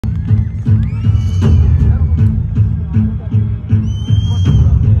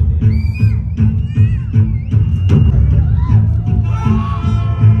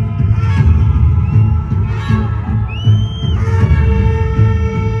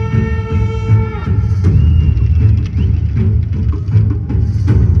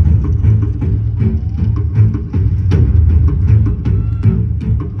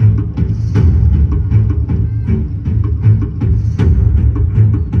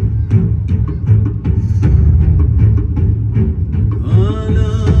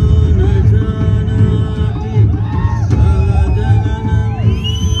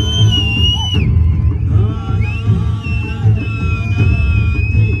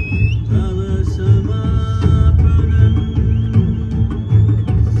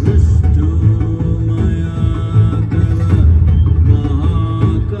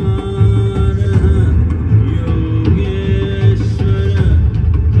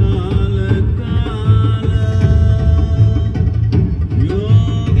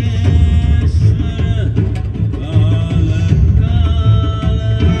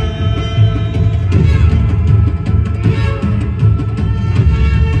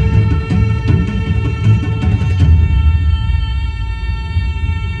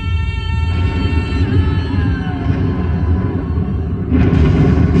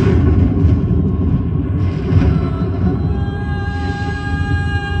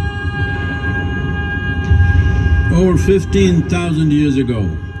Over 15,000 years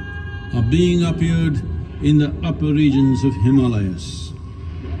ago, a being appeared in the upper regions of Himalayas.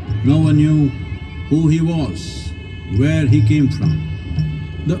 No one knew who he was, where he came from.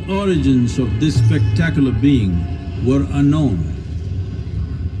 The origins of this spectacular being were unknown.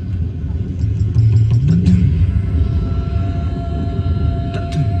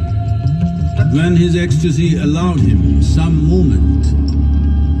 When his ecstasy allowed him some movement,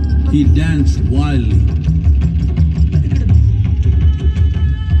 he danced wildly.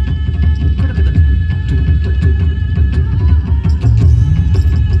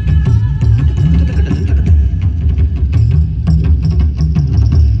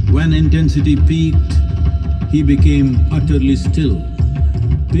 When intensity peaked, he became utterly still.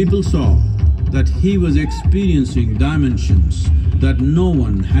 People saw that he was experiencing dimensions that no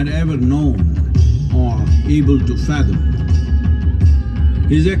one had ever known or able to fathom.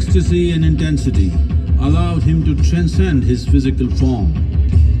 His ecstasy and intensity allowed him to transcend his physical form.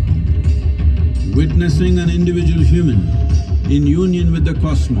 Witnessing an individual human in union with the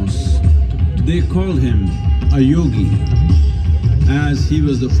cosmos, they called him a yogi, as he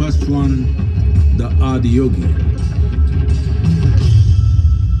was the first one, the Adhiyogi.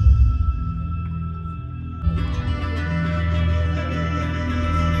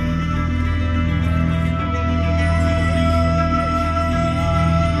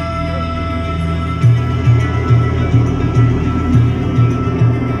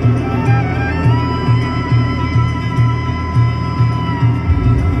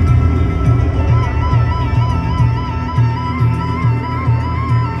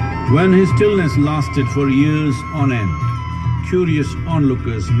 When his stillness lasted for years on end, curious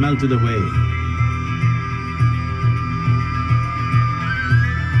onlookers melted away.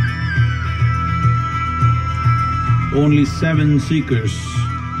 Only 7 seekers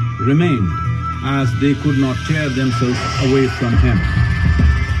remained, as they could not tear themselves away from him.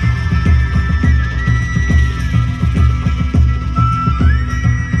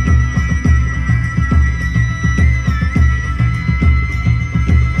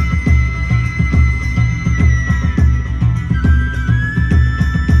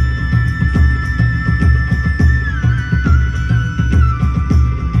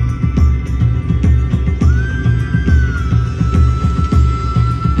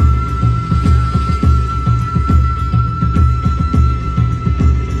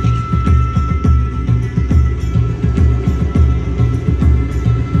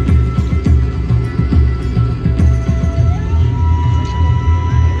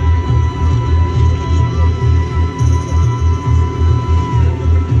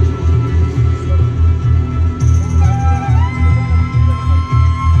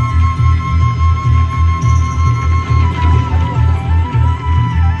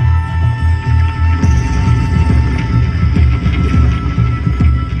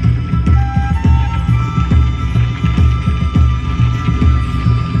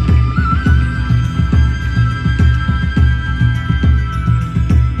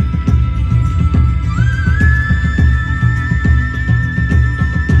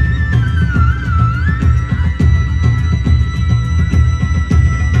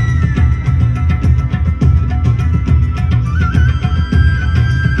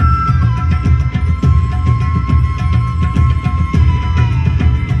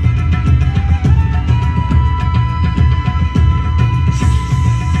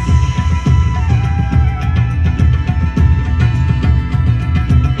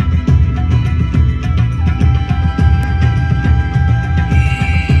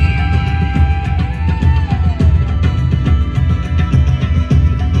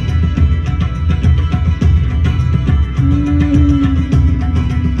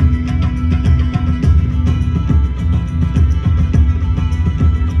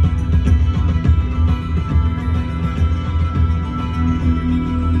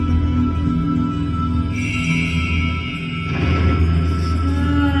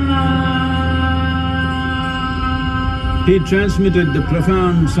 He transmitted the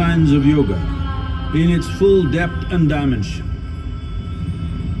profound science of yoga in its full depth and dimension.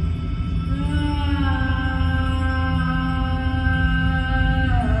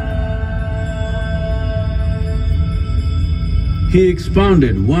 He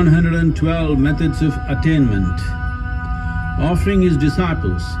expounded 112 methods of attainment, offering his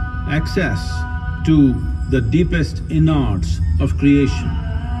disciples access to the deepest innards of creation.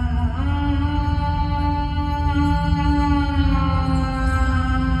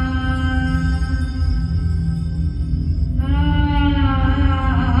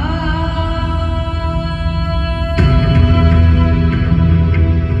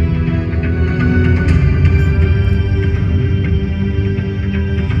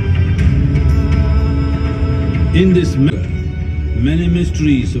 In this mirror, many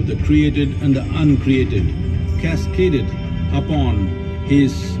mysteries of the created and the uncreated cascaded upon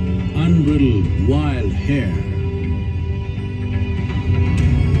his unbridled wild hair.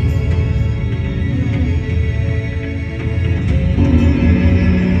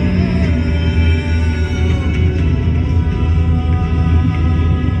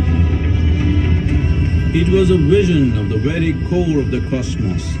 It was a vision of the very core of the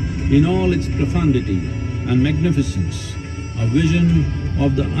cosmos in all its profundity and magnificence, a vision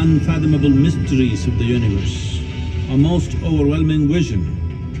of the unfathomable mysteries of the universe, a most overwhelming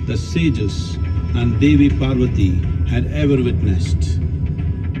vision the sages and Devi Parvati had ever witnessed.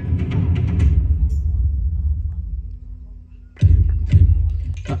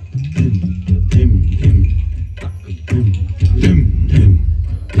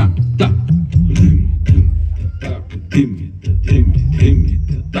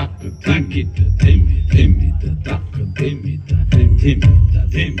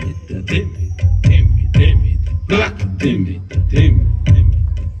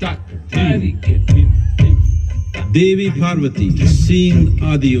 Devi Parvati, seeing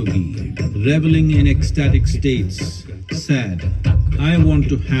Adhiyogi reveling in ecstatic states, said, "I want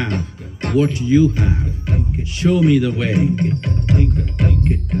to have what you have. Show me the way."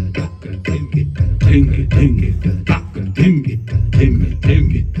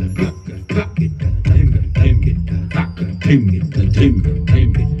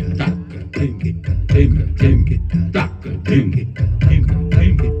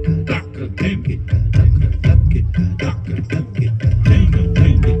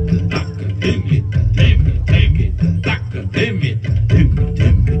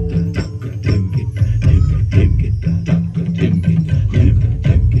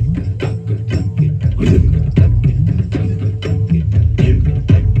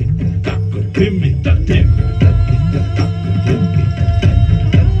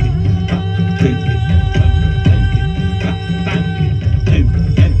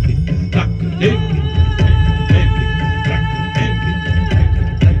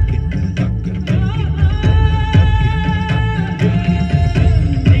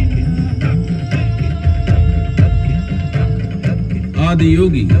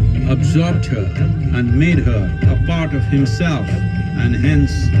 Adhiyogi absorbed her and made her a part of himself, and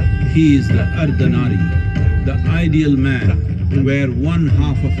hence he is the Ardhanari, the ideal man, where one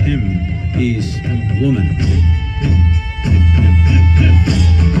half of him is woman.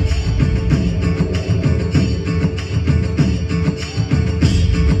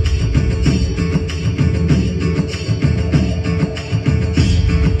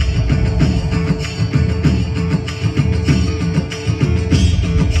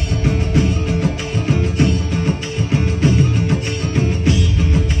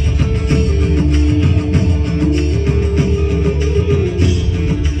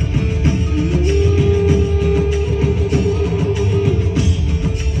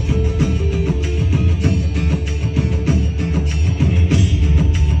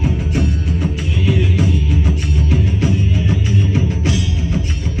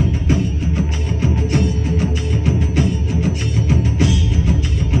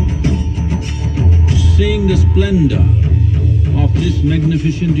 Seeing the splendor of this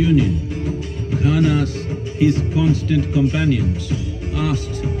magnificent union, Ghanas, his constant companions,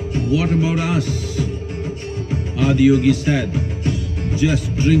 asked, "What about us?" Adhiyogi said,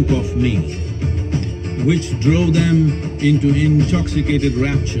 "Just drink of me," which drove them into intoxicated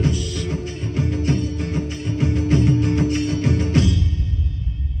raptures.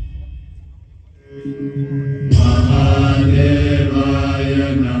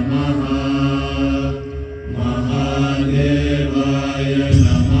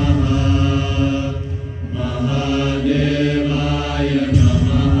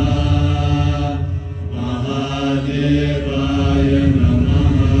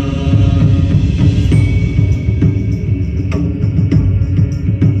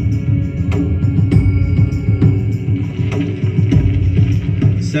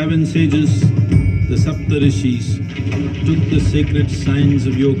 Seven sages, the Saptarishis, took the sacred science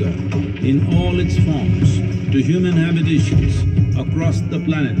of yoga in all its forms to human habitations across the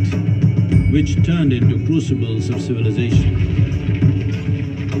planet, which turned into crucibles of civilization.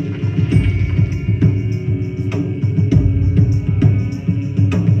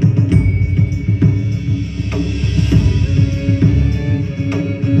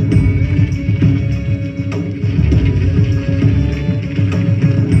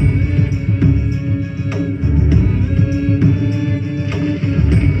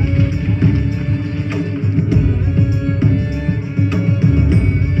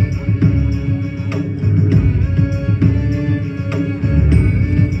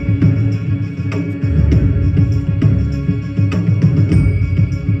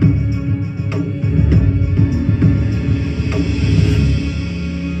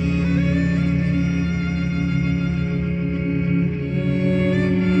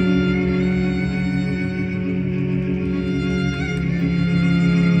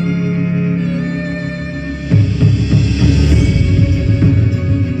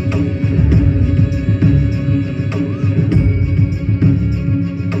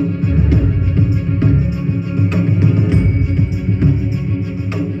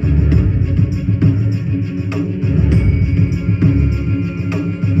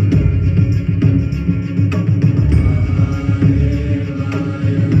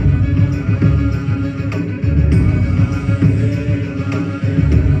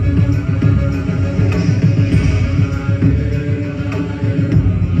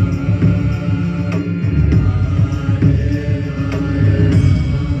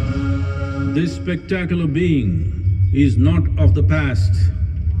 spectacular being is not of the past,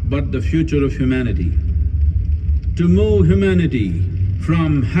 but the future of humanity. To move humanity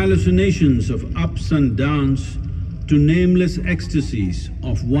from hallucinations of ups and downs to nameless ecstasies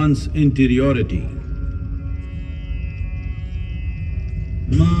of one's interiority.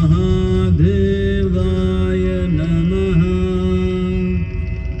 Mahadevaya Namaha,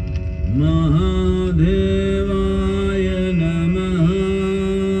 Mahadevaya Namaha,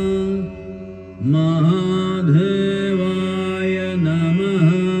 Mahadevaya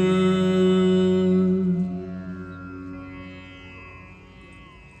Namaha.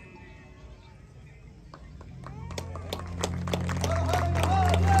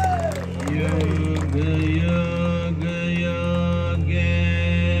 Yoga Yoga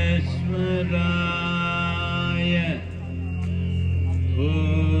Yogeswaraya,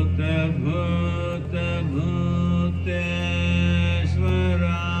 Bhuta Bhuta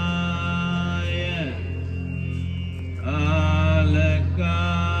Bhuteswaraya, Kala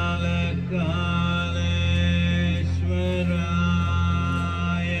Kala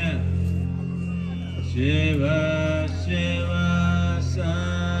Kaleswaraya, Shiva Shiva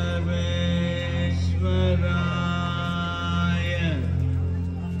Sarveshwaraya,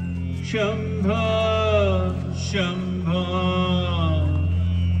 Shambho Shambho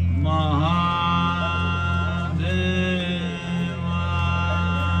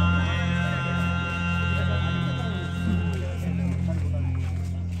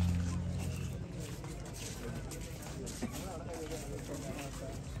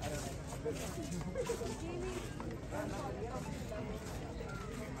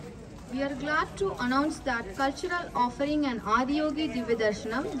We are glad to announce that cultural offering and Adhiyogi Divya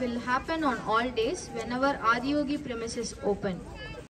Darshanam will happen on all days whenever Adhiyogi premises open.